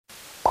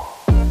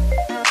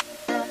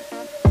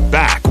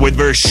back with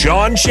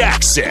Vershawn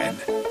Jackson.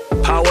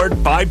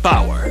 Powered by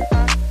Bauer.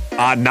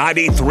 On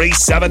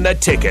 93.7 The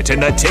Ticket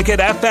and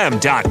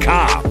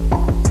theticketfm.com.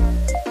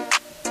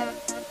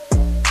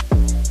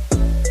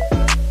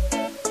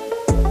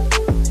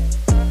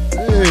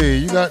 Hey,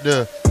 you got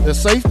the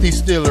safety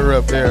stiller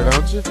up there,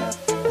 don't you?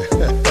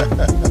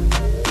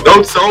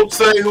 Don't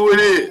say who it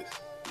is.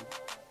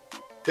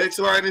 Text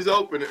line is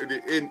open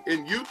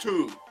in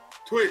YouTube,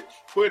 Twitch,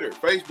 Twitter,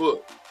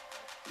 Facebook.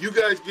 You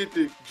guys get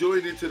to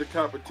join into the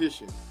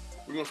competition.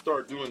 We're going to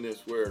start doing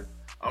this where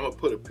I'm going to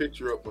put a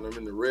picture up when I'm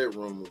in the red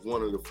room of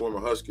one of the former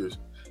Huskers,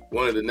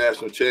 one of the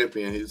national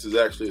champions. This is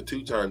actually a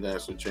two-time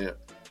national champ.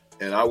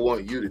 And I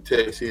want you to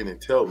text in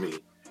and tell me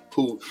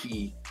who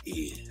he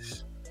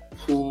is,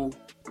 who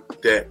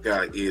that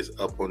guy is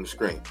up on the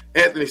screen.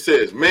 Anthony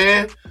says,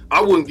 man,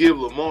 I wouldn't give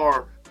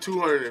Lamar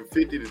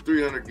 250 to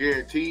 300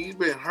 guaranteed. He's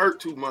been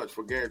hurt too much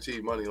for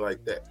guaranteed money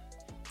like that.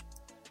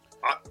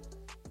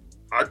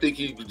 I think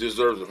he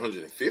deserves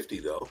 150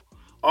 though.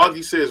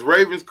 Augie says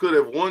Ravens could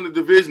have won the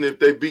division if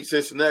they beat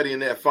Cincinnati in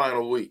that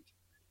final week.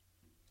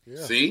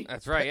 Yeah. See?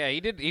 That's right. Yeah, he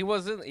did.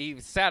 He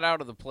sat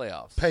out of the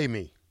playoffs. Pay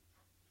me.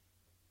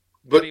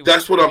 But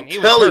that's what I'm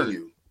telling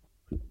you.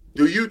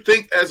 Do you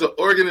think as an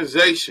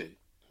organization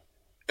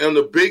on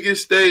the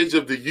biggest stage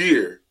of the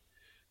year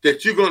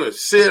that you're going to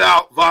sit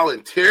out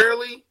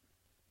voluntarily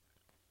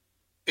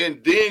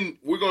and then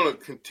we're going to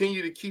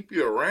continue to keep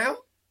you around?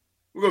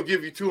 We're going to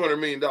give you $200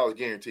 million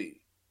guaranteed.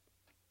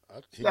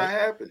 It's not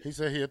happening. He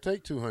said he'll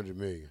take $200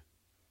 million.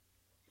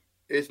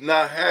 It's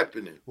not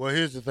happening. Well,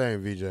 here's the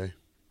thing, VJ.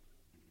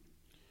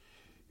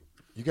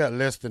 You got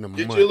less than a month.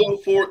 Get your little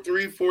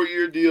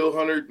 4-year deal,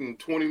 $120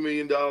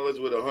 million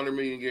with $100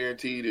 million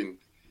guaranteed, and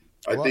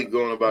I think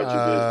going about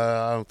your business.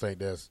 I don't think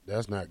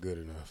that's not good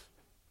enough.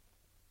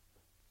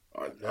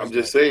 I'm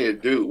just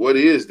saying, dude. What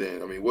is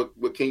then? I mean,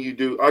 what can you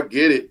do? I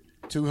get it.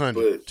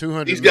 200.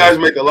 These guys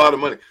make a lot of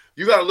money.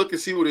 You got to look and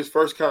see what his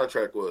first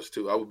contract was,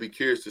 too. I would be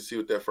curious to see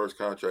what that first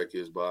contract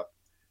is, Bob.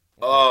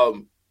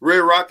 Red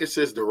Rocket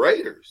says the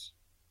Raiders.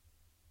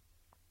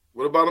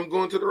 What about him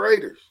going to the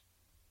Raiders?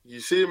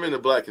 You see him in the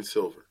black and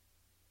silver.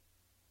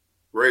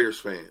 Raiders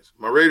fans.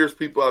 My Raiders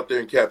people out there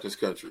in Captain's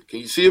Country. Can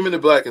you see him in the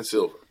black and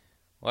silver?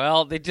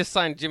 Well, they just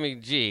signed Jimmy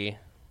G.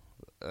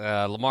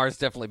 Lamar's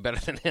definitely better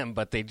than him,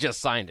 but they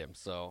just signed him,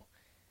 so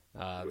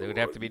they would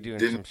have to be doing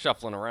some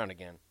shuffling around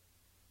again.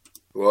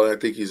 Well, I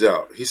think he's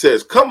out. He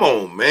says, come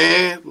on,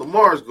 man.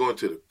 Lamar's going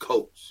to the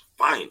Colts.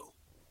 Final.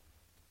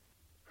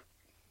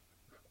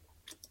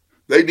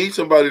 They need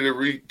somebody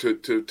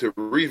to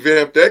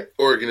revamp that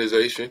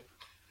organization.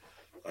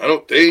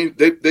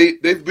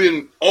 They've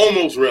been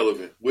almost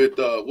relevant with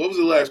what was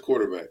the last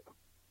quarterback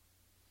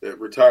that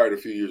retired a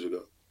few years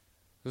ago?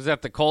 Was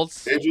that the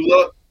Colts? Andrew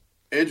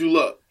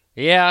Luck.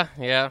 Yeah.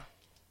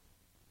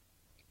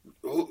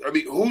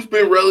 Who's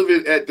been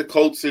relevant at the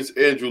Colts since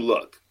Andrew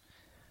Luck?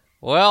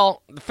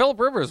 Well, Phillip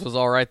Rivers was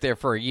all right there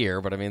for a year,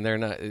 but I mean, they're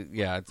not.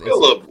 Yeah,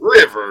 Phillip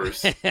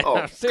Rivers. Oh,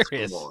 I'm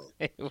serious. Come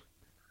on.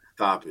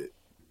 Stop it.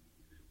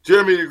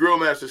 Jeremy the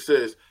Grillmaster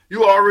says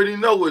you already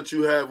know what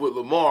you have with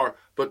Lamar,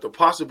 but the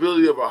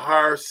possibility of a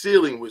higher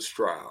ceiling with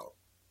Stroud.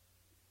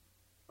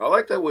 I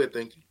like that way of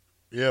thinking.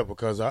 Yeah,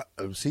 because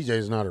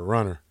CJ's not a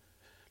runner.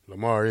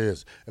 Lamar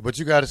is. But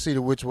you got to see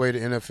which way the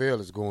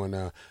NFL is going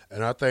now.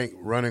 And I think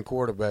running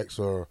quarterbacks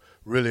are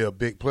really a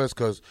big plus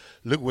because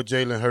look what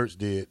Jalen Hurts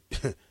did,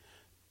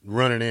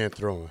 running and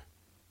throwing.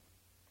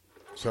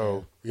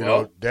 So,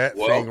 that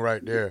thing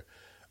right there,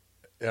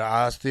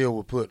 I still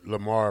would put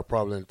Lamar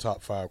probably in the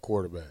top 5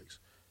 quarterbacks.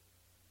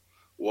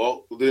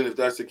 Well, then if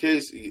that's the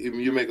case,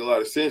 you make a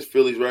lot of sense.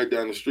 Philly's right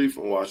down the street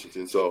from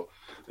Washington. So,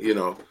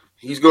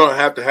 he's going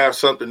to have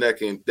something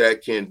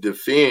that can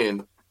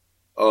defend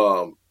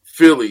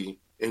Philly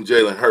and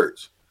Jalen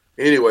Hurts.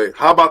 Anyway,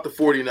 how about the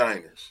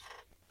 49ers?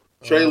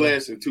 Trey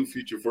Lance and 2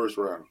 future first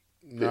round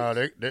picks. No,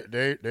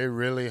 they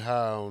really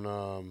high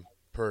on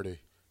Purdy.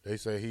 They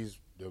say he's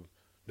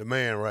the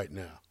man right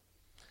now.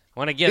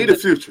 Well, again, the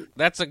future.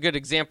 That's a good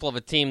example of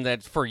a team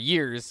that for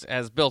years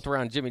has built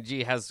around Jimmy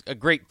G, has a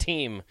great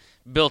team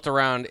built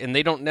around, and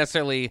they don't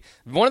necessarily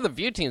 – one of the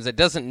few teams that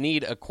doesn't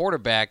need a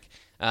quarterback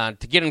to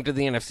get them to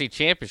the NFC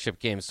Championship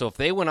game. So if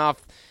they went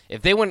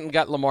and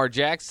got Lamar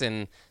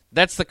Jackson,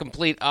 that's the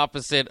complete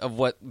opposite of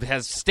what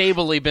has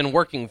stably been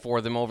working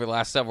for them over the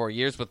last several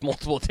years with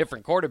multiple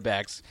different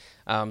quarterbacks.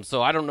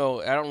 So I don't know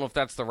if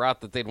that's the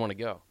route that they'd want to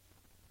go.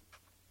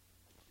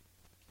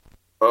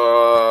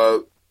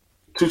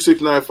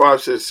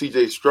 2695 says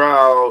C.J.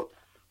 Stroud.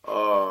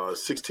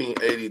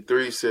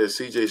 1683 says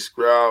C.J.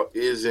 Stroud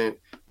isn't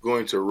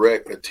going to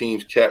wreck a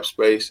team's cap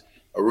space.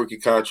 A rookie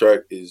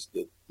contract is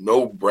the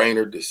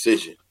no-brainer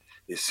decision.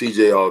 It's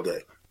C.J. all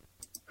day.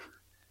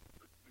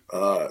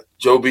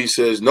 Joe B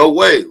says, no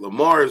way.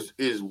 Lamar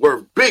is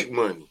worth big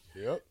money.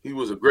 Yep. He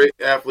was a great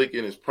athlete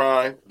in his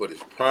prime, but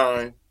his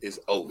prime is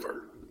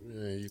over.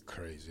 Yeah, you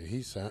crazy.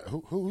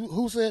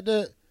 Who said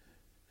that?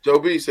 Joe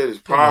B said his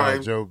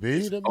prime. Joe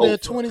B. The man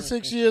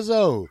 26 years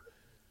old.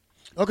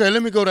 Okay,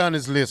 let me go down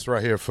this list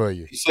right here for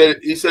you. He said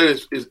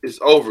it's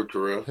over,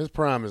 Terrell. His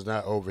prime is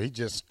not over. He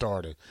just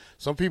started.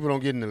 Some people don't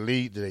get in the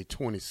league till they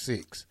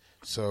 26.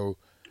 So,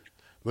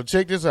 but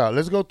check this out.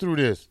 Let's go through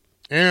this.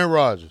 Aaron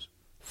Rodgers,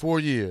 4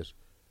 years,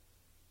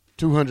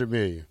 $200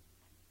 million,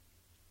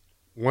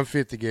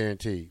 $150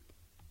 guaranteed.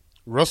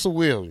 Russell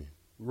Wilson,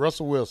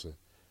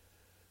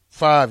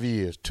 5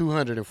 years,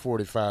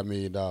 $245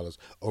 million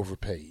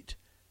overpaid,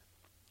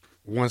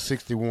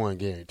 $161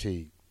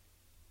 guaranteed.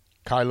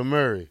 Kyler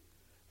Murray,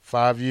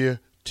 5 year,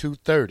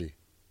 $230,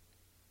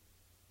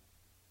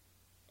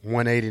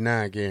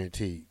 $189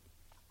 guaranteed.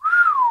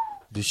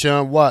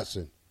 Deshaun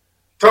Watson.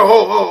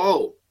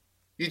 Oh.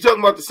 You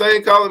talking about the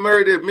same Kyler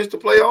Murray that missed the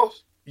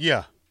playoffs?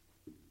 Yeah.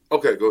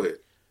 Okay, go ahead.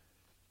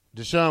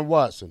 Deshaun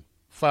Watson,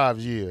 5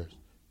 years,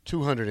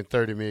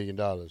 $230 million,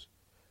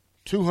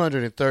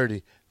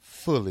 $230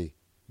 fully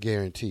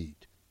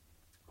guaranteed.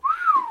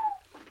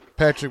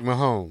 Patrick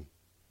Mahomes,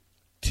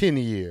 10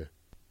 year,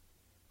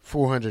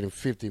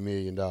 $450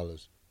 million. What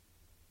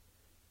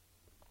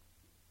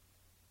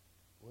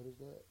is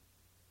that?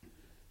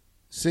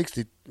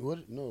 60.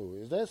 What? No,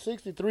 is that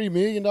 $63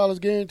 million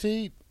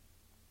guaranteed?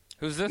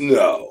 Who's this?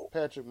 No.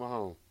 Patrick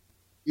Mahomes.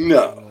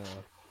 No.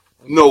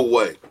 No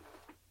way.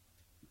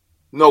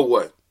 No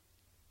way.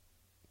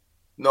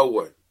 No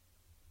way.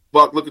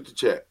 Buck, look at the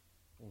chat.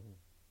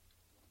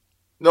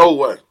 No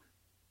way.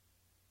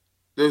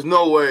 There's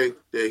no way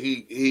that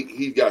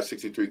he got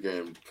 63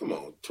 games. Come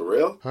on,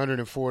 Terrell.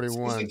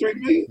 141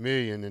 $63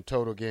 million in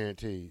total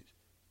guarantees.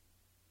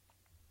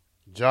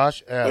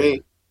 Josh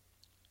Allen,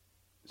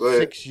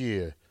 6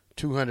 year,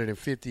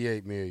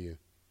 $258 million,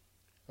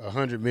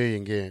 $100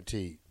 million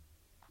guaranteed.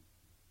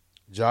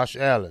 Josh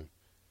Allen.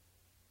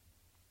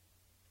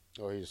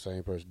 Oh, he's the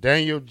same person.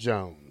 Daniel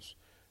Jones,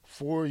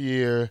 4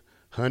 year,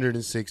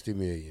 $160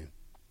 million,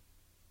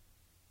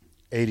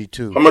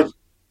 82 How much?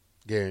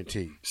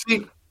 guaranteed.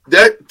 See,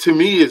 that to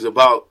me is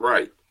about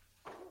right.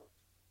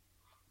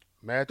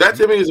 That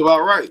to me is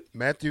about right.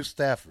 Matthew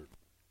Stafford,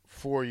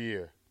 4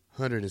 year,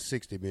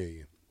 $160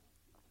 million,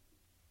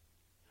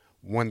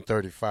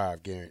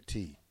 135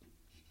 guaranteed.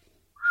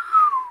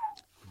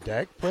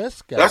 Dak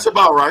Prescott. That's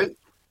about right.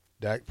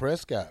 Dak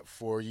Prescott,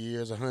 4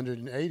 years,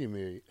 $180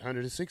 million,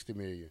 $160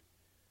 million,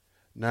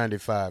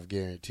 95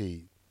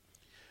 guaranteed.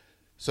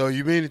 So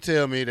you mean to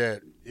tell me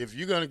that if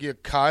you're going to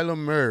get Kyler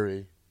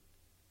Murray,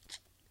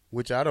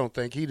 which I don't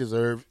think he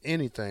deserves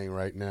anything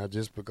right now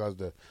just because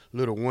the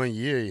little 1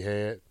 year he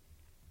had,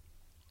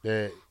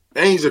 that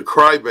and he's a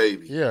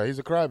crybaby. Yeah, he's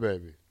a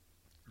crybaby.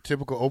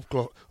 Typical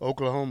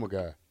Oklahoma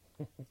guy.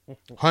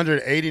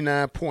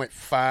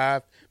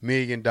 $189.5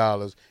 million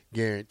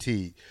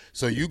guaranteed.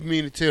 So you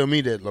mean to tell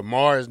me that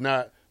Lamar is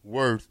not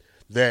worth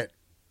that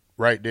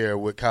right there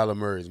what Kyler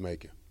Murray is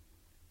making?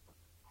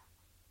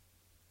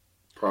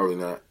 Probably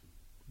not.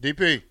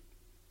 DP,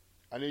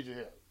 I need your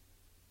help.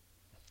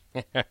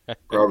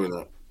 Probably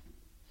not.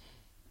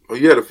 Oh,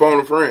 you had to phone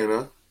a friend,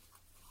 huh?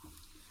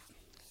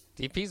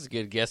 DP's a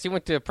good guess. He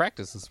went to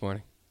practice this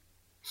morning.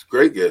 It's a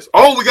great guess.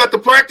 Oh, we got the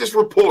practice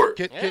report.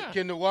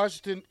 Can the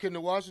Washington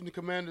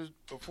Commanders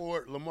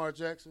afford Lamar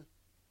Jackson?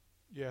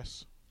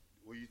 Yes.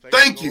 Will you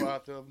Thank you.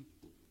 Out to him?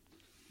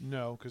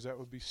 No, because that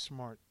would be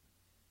smart.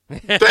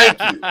 Thank you.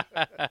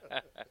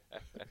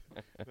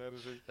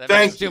 That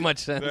makes too much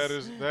sense.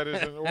 That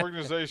is an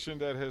organization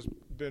that has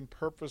been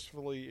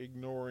purposefully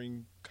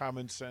ignoring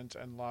common sense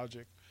and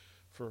logic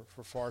for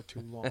far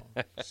too long.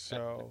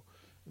 So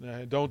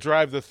don't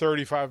drive the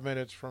 35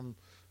 minutes from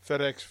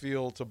FedEx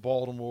Field to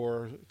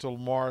Baltimore to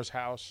Lamar's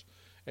house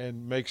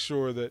and make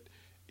sure that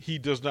he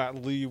does not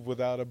leave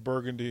without a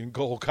burgundy and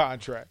gold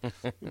contract.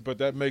 But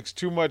that makes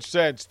too much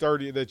sense.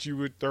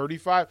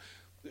 35.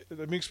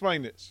 Let me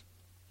explain this.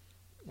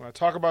 When I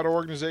talk about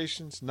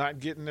organizations not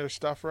getting their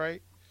stuff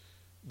right,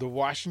 the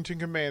Washington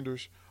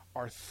Commanders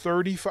are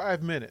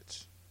 35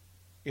 minutes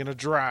in a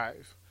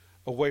drive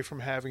away from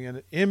having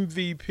an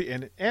MVP,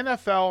 an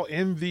NFL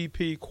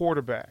MVP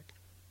quarterback,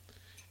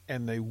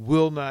 and they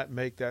will not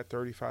make that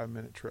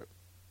 35-minute trip.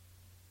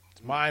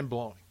 It's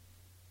mind-blowing.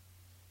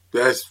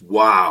 That's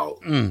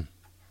wild.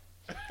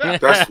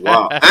 That's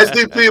wild. Ask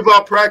DP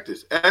about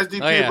practice. Ask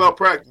DP about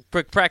practice.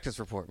 Quick practice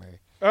report, Mary.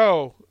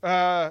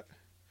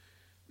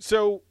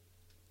 So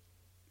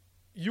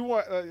you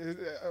want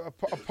a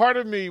part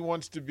of me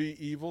wants to be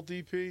evil,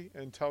 DP,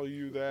 and tell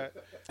you that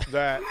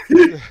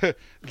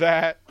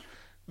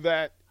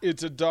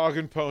it's a dog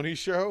and pony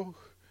show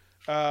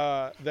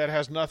that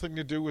has nothing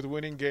to do with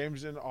winning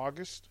games in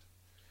August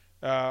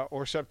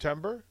or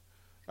September.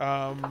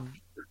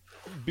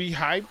 Be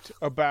hyped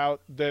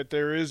about that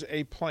there is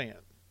a plan.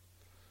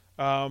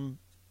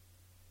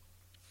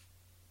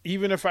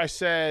 Even if I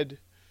said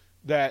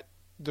that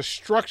the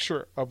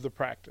structure of the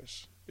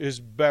practice is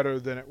better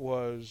than it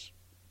was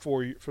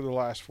for the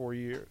last 4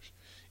 years,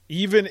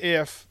 even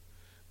if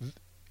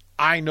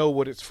I know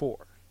what it's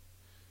for.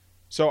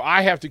 So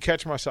I have to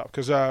catch myself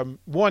because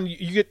one,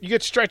 you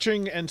get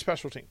stretching and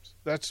special teams.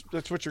 That's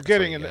what you're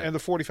getting, and the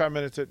 45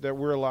 minutes that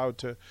we're allowed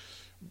to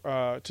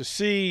to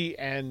see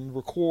and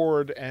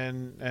record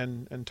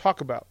and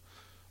talk about.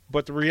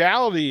 But the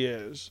reality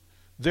is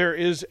there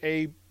is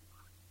a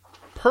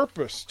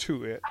purpose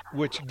to it,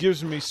 which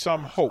gives me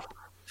some hope,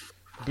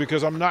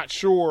 because I'm not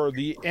sure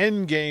the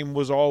end game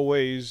was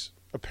always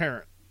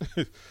apparent.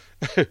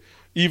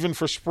 Even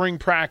for spring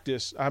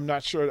practice, I'm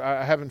not sure.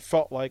 I haven't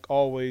felt like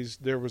always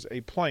there was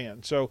a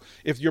plan. So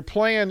if your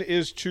plan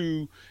is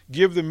to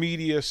give the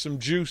media some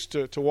juice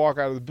to walk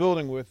out of the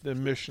building with,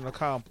 then mission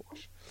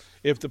accomplished.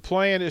 If the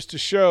plan is to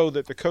show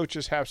that the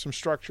coaches have some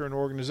structure and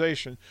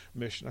organization,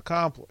 mission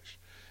accomplished.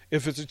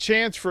 If it's a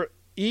chance for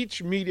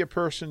each media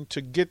person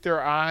to get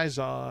their eyes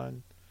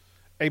on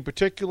a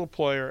particular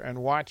player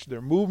and watch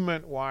their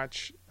movement,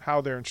 watch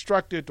how they're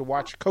instructed, to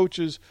watch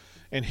coaches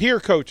and hear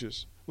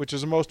coaches, which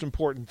is the most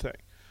important thing.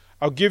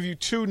 I'll give you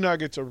 2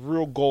 nuggets of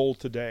real gold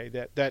today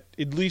that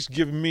at least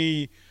give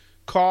me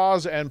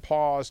cause and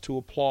pause to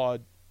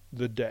applaud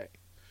the day.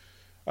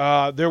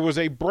 There was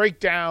a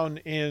breakdown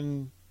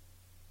in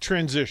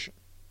transition,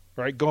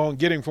 right?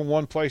 Getting from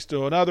one place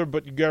to another,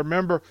 but you got to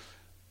remember,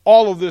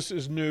 all of this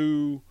is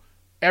new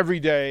every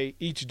day.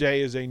 Each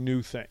day is a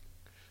new thing.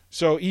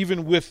 So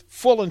even with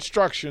full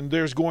instruction,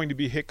 there's going to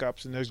be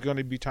hiccups, and there's going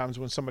to be times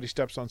when somebody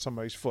steps on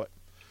somebody's foot.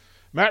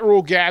 Matt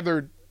Rule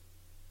gathered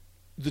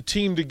the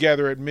team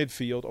together at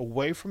midfield,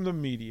 away from the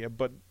media,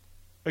 but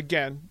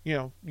again,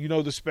 you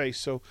know the space,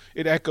 so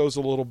it echoes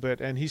a little bit.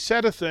 And he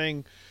said a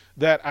thing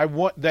that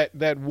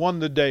that won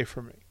the day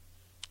for me.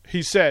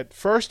 He said,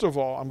 first of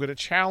all, I'm going to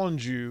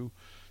challenge you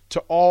to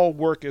all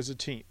work as a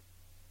team.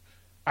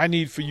 I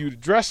need for you to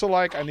dress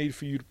alike. I need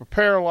for you to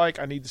prepare alike.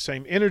 I need the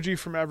same energy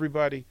from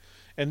everybody.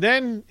 And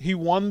then he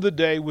won the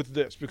day with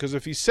this, because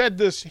if he said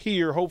this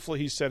here, hopefully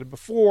he said it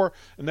before,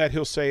 and that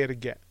he'll say it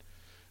again.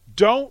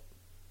 Don't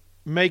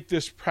make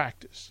this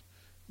practice.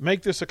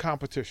 Make this a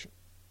competition.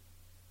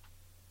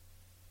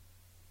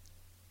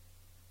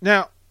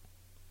 Now,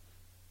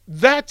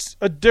 that's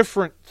a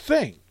different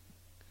thing.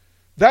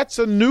 That's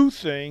a new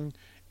thing.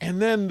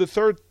 And then the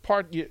third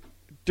part,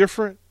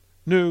 different,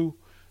 new,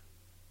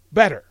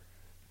 better.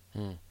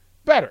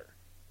 Better.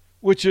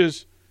 Which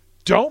is,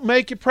 don't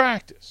make it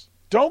practice.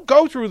 Don't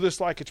go through this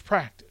like it's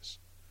practice.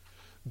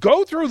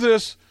 Go through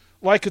this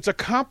like it's a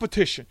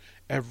competition.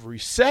 Every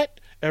set,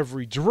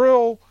 every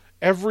drill,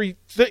 every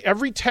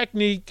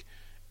technique,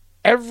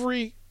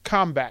 every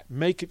combat,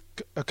 make it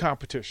a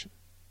competition.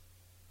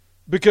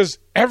 Because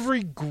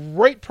every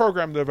great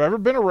program that I've ever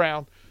been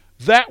around,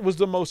 that was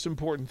the most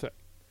important thing.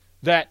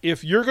 That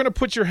if you're going to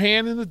put your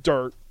hand in the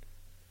dirt,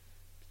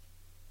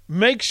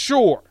 make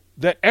sure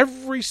that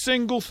every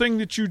single thing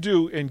that you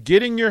do in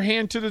getting your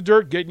hand to the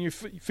dirt, getting your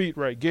feet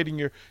right, getting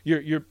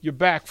your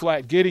back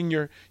flat, getting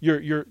the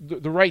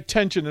right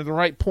tension and the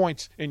right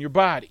points in your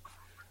body,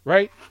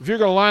 right? If you're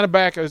going to line up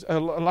as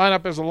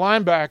a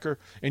linebacker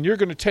and you're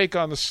going to take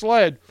on the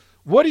sled,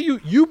 you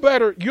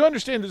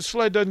understand that the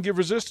sled doesn't give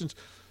resistance,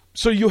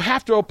 so you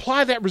have to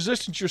apply that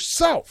resistance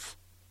yourself.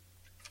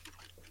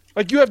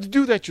 Like, you have to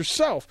do that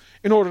yourself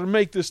in order to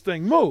make this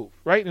thing move,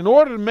 right? In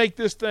order to make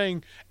this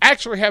thing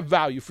actually have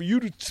value, for you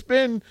to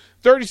spend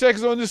 30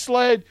 seconds on this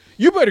sled,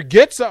 you better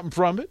get something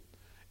from it.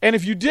 And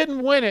if you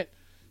didn't win it,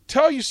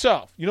 tell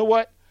yourself, you know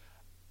what?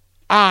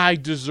 I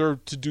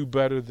deserve to do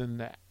better than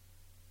that.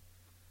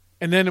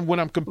 And then when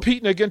I'm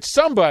competing against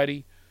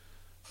somebody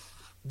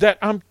that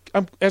I'm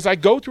as I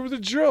go through the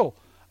drill,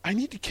 I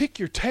need to kick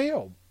your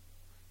tail.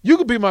 You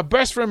could be my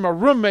best friend, my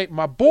roommate,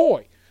 my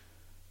boy.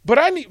 But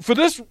I need, for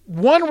this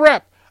one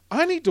rep,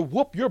 I need to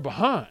whoop your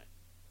behind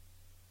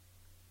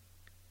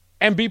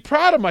and be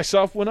proud of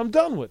myself when I'm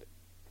done with it.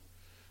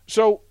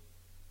 So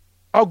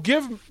I'll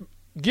give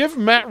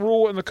Matt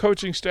Rule and the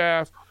coaching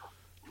staff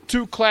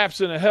 2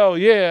 claps and a hell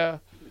yeah,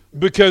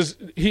 because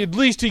at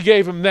least he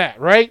gave him that,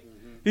 right?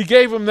 He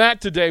gave him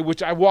that today,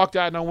 which I walked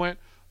out and I went,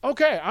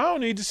 okay, I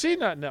don't need to see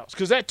nothing else,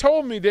 because that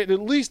told me that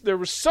at least there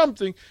was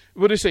something.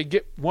 What did they say,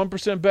 get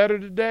 1% better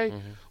today?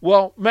 Mm-hmm.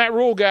 Well,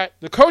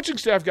 the coaching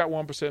staff got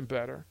 1%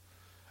 better.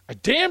 I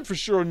damn for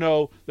sure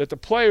know that the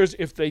players,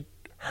 if they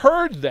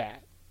heard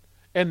that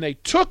and they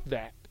took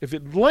that, if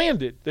it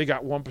landed, they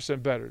got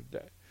 1% better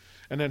today.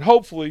 And then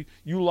hopefully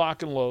you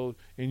lock and load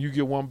and you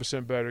get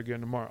 1% better again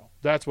tomorrow.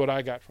 That's what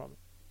I got from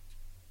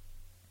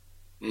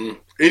it.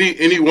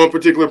 Any one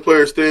particular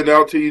player stand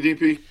out to you,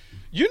 DP?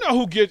 You know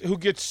who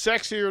gets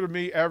sexier to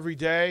me every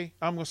day?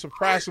 I'm gonna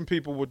surprise some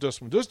people with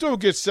this one. This dude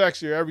gets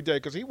sexier every day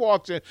because he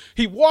walks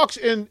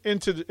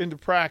into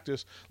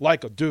practice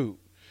like a dude.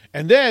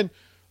 And then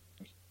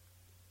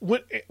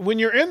when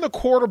you're in the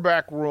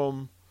quarterback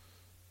room,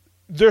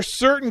 there's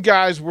certain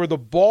guys where the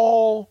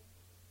ball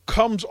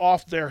comes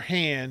off their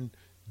hand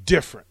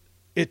different.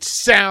 It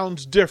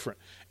sounds different,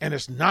 and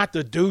it's not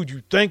the dude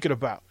you're thinking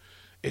about.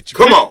 It's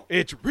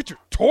Richard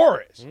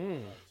Torres.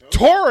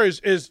 Torres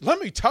is, let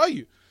me tell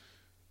you,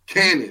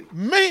 cannon.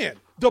 Man,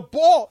 the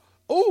ball,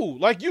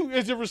 like you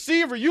as a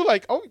receiver, you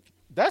like,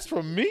 that's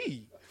from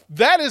me.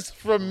 That is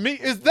from me.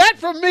 Is that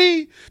from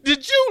me?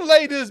 Did you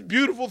lay this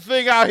beautiful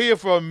thing out here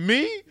for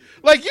me?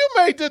 Like, you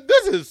made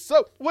this is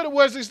so, what it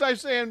was this night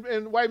saying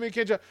in White Man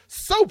Can't Jump,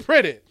 so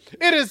pretty.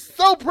 It is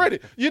so pretty.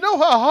 You know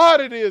how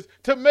hard it is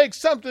to make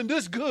something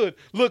this good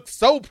look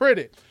so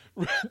pretty.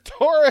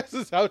 Torres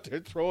is out there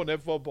throwing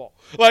that football.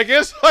 Like,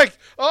 it's like,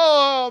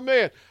 oh,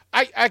 man.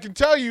 I can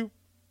tell you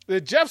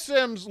that Jeff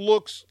Sims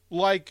looks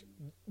like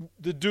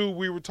the dude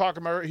we were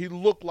talking about. He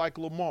looked like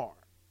Lamar.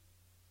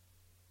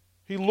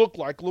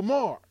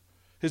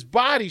 His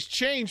body's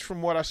changed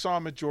from what I saw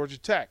him at Georgia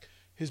Tech.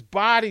 His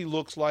body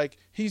looks like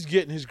he's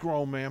getting his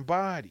grown man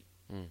body.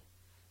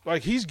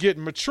 Like, he's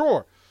getting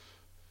mature.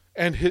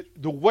 And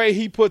the way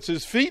he puts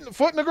his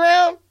foot in the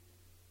ground,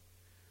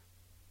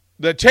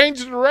 that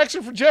changes the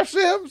direction for Jeff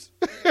Sims.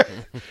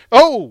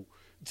 Oh,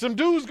 some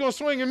dude's going to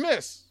swing and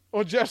miss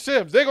on Jeff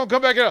Sims. They're going to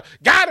come back and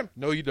got him.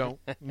 No, you don't.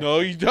 No,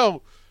 you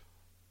don't.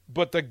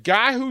 But the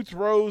guy who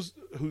throws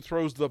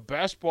the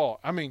best ball,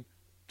 I mean,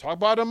 talk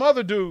about them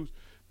other dudes,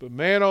 but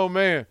man, oh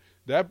man,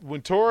 that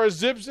when Torres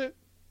zips it,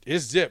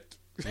 it's zipped.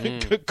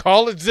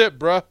 Call it zip,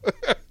 bro.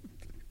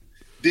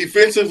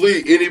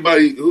 Defensively,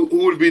 anybody who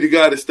would be the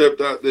guy that stepped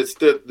out that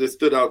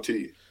stood out to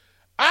you?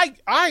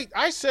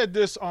 I said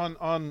this on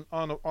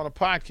a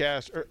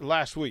podcast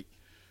last week.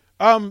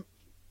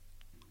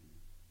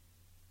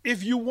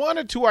 If you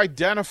wanted to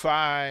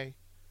identify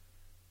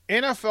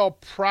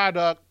NFL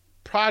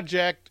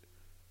project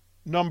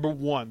number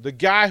one, the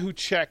guy who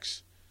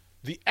checks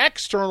the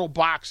external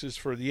boxes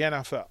for the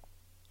NFL,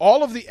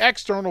 all of the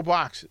external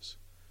boxes,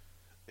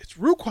 it's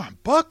Ruquan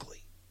Buckley.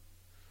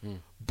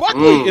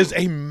 Buckley is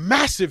a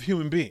massive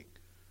human being,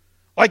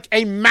 like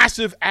a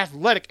massive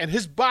athletic, and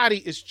his body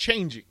is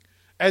changing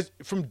as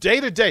from day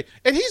to day.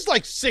 And he's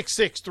like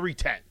 6'6",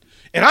 310.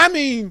 And I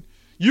mean,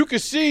 you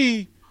could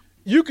see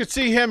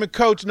him and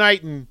Coach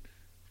Knighton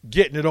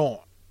getting it on.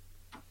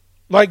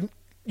 Like,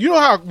 you know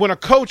how when a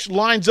coach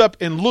lines up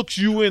and looks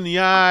you in the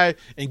eye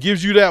and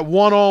gives you that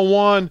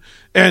one-on-one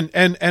and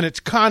it's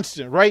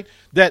constant, right?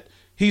 That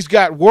he's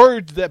got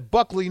words that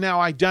Buckley now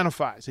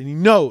identifies, and he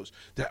knows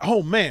that,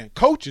 oh man,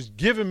 coach is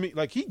giving me,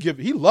 like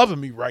he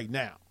loving me right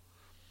now.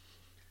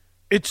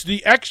 It's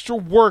the extra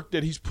work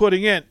that he's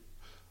putting in.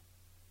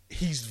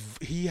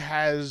 He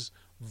has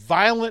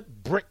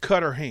violent brick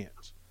cutter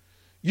hands.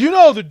 You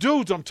know the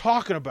dudes I'm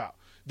talking about,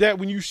 that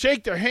when you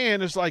shake their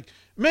hand, it's like,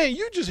 man,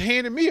 you just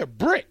handed me a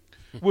brick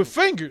with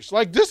fingers.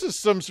 Like, this is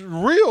some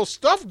real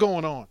stuff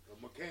going on.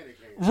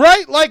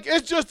 Right? Like,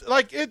 it's just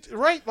like it,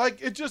 right?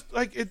 Like, it just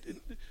like it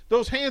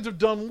those hands have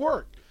done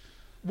work.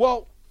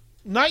 Well,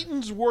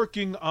 Knighton's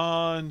working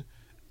on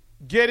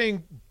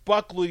getting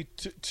Buckley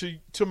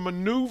to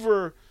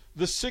maneuver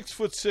the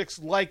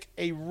 6'6" like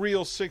a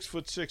real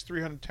 6'6",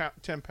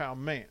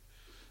 310-pound man.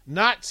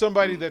 Not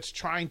somebody that's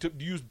trying to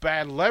use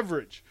bad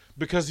leverage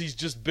because he's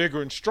just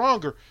bigger and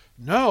stronger.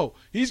 No,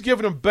 he's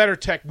giving him better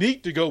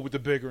technique to go with the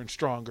bigger and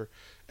stronger.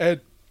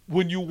 And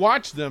when you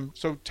watch them,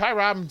 so Ty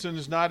Robinson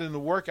is not in the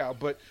workout,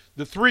 but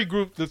the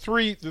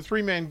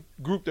three-man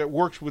group that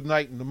works with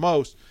Knighton the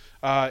most,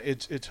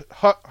 it's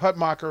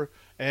Hutmacher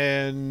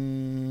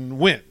and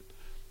Wynn.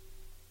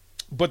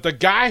 But the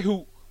guy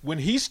who, when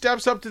he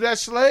steps up to that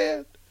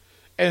sled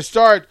and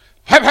start,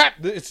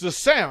 it's the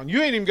sound.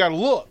 You ain't even got to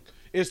look.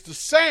 It's the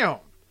sound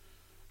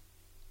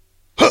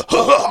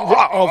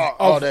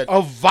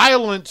of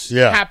violence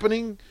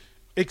happening,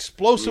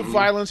 explosive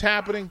violence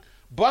happening.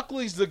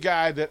 Buckley's the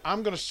guy that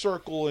I'm going to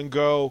circle and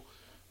go,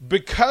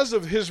 because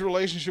of his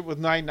relationship with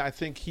Knighton, I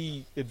think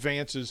he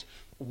advances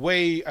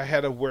way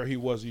ahead of where he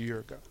was a year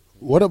ago.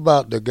 What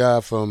about the guy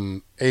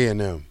from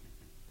A&M?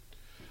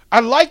 I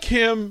like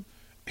him.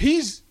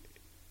 He's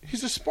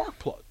a spark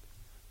plug.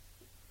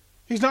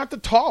 He's not the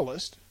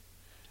tallest.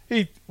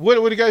 What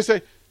did the guy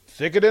say?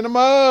 Thicker than a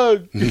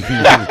mug.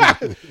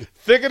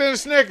 Thicker than a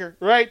Snicker,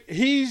 right?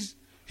 He's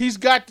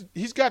got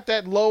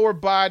that lower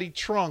body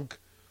trunk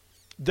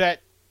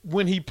that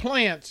when he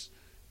plants,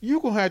 you're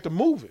going to have to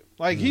move it.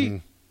 Like,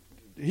 he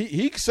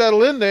can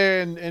settle in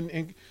there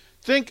and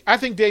think. I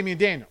think Damian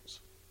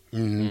Daniels.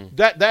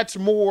 That's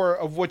more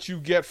of what you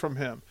get from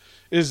him,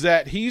 is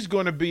that he's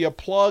going to be a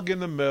plug in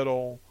the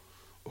middle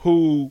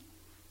who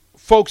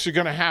folks are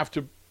going to have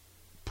to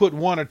put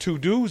one or two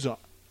dudes on,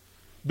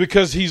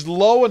 because he's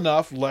low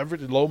enough,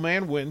 leverage, low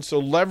man wins, so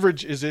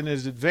leverage is in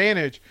his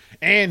advantage,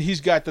 and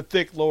he's got the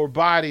thick lower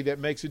body that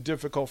makes it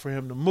difficult for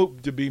him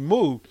to be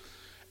moved.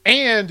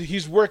 And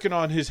he's working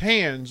on his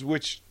hands,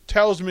 which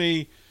tells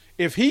me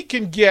if he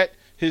can get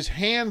his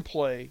hand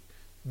play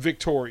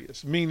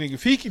victorious, meaning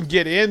if he can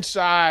get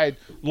inside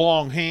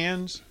long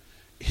hands,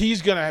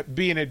 he's going to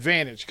be an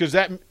advantage, because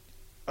that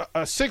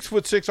a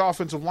 6'6"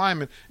 offensive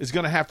lineman is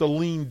going to have to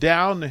lean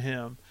down to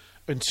him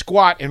and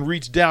squat and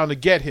reach down to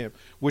get him,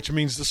 which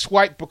means the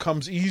swipe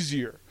becomes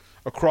easier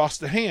across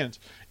the hands.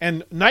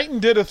 And Knighton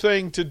did a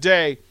thing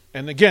today,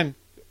 and again,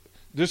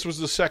 this was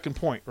the second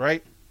point,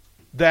 right?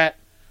 That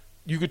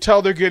you could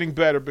tell they're getting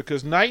better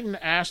because Knighton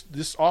asked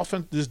this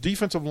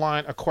defensive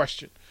line a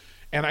question.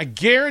 And I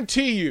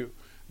guarantee you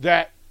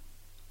that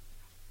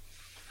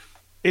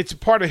it's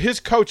part of his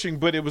coaching,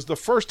 but it was the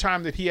first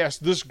time that he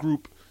asked this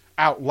group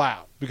out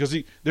loud because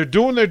they're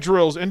doing their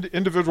drills,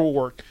 individual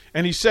work,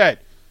 and he said,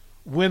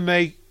 when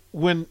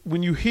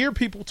you hear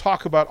people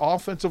talk about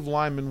offensive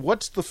linemen,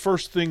 what's the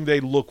first thing they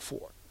look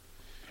for?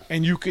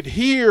 And you could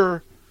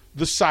hear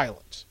the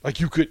silence.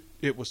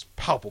 It was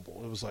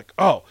palpable. It was like,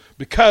 oh,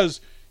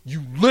 because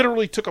you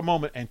literally took a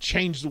moment and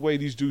changed the way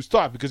these dudes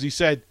thought. Because he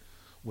said,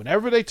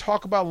 whenever they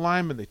talk about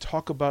linemen, they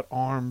talk about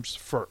arms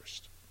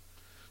first.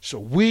 So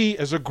we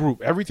as a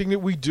group, everything that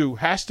we do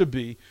has to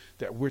be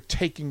that we're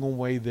taking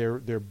away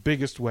their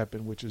biggest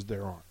weapon, which is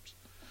their arms.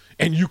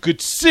 And you could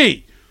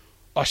see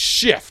a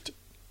shift.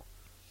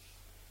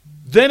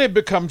 Then it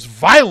becomes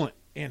violent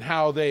in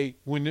how they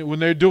when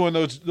they're doing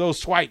those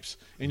swipes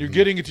and you're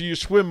getting into your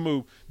swim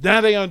move. Now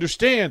they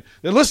understand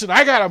that, listen,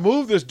 I got to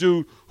move this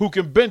dude who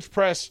can bench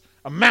press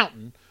a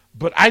mountain,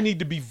 but I need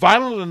to be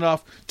violent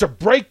enough to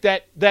break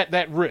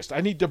that wrist.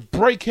 I need to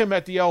break him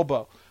at the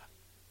elbow.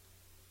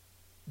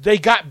 They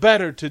got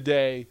better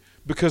today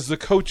because the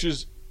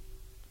coaches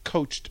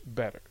coached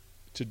better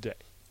today.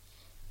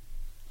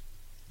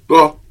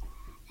 Well,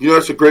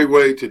 that's a great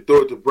way to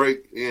throw it to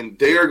break, and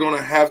they are going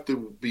to have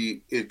to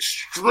be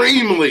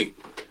extremely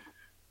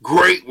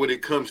great when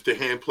it comes to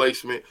hand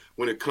placement,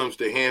 when it comes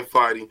to hand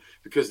fighting,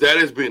 because that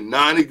has been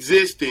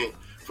non-existent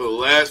for the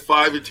last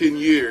 5 or 10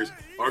 years.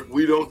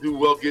 We don't do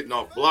well getting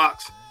off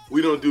blocks.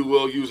 We don't do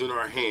well using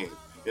our hands.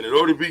 And in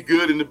order to be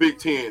good in the Big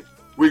Ten,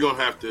 we're going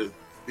to have to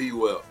be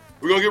well.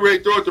 We're going to get ready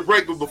to throw it to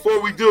break, but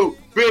before we do,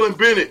 Bill and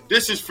Bennett,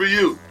 this is for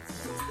you.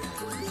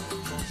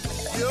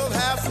 You'll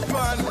have some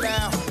fun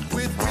now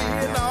with me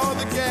and all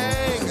the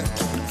gang.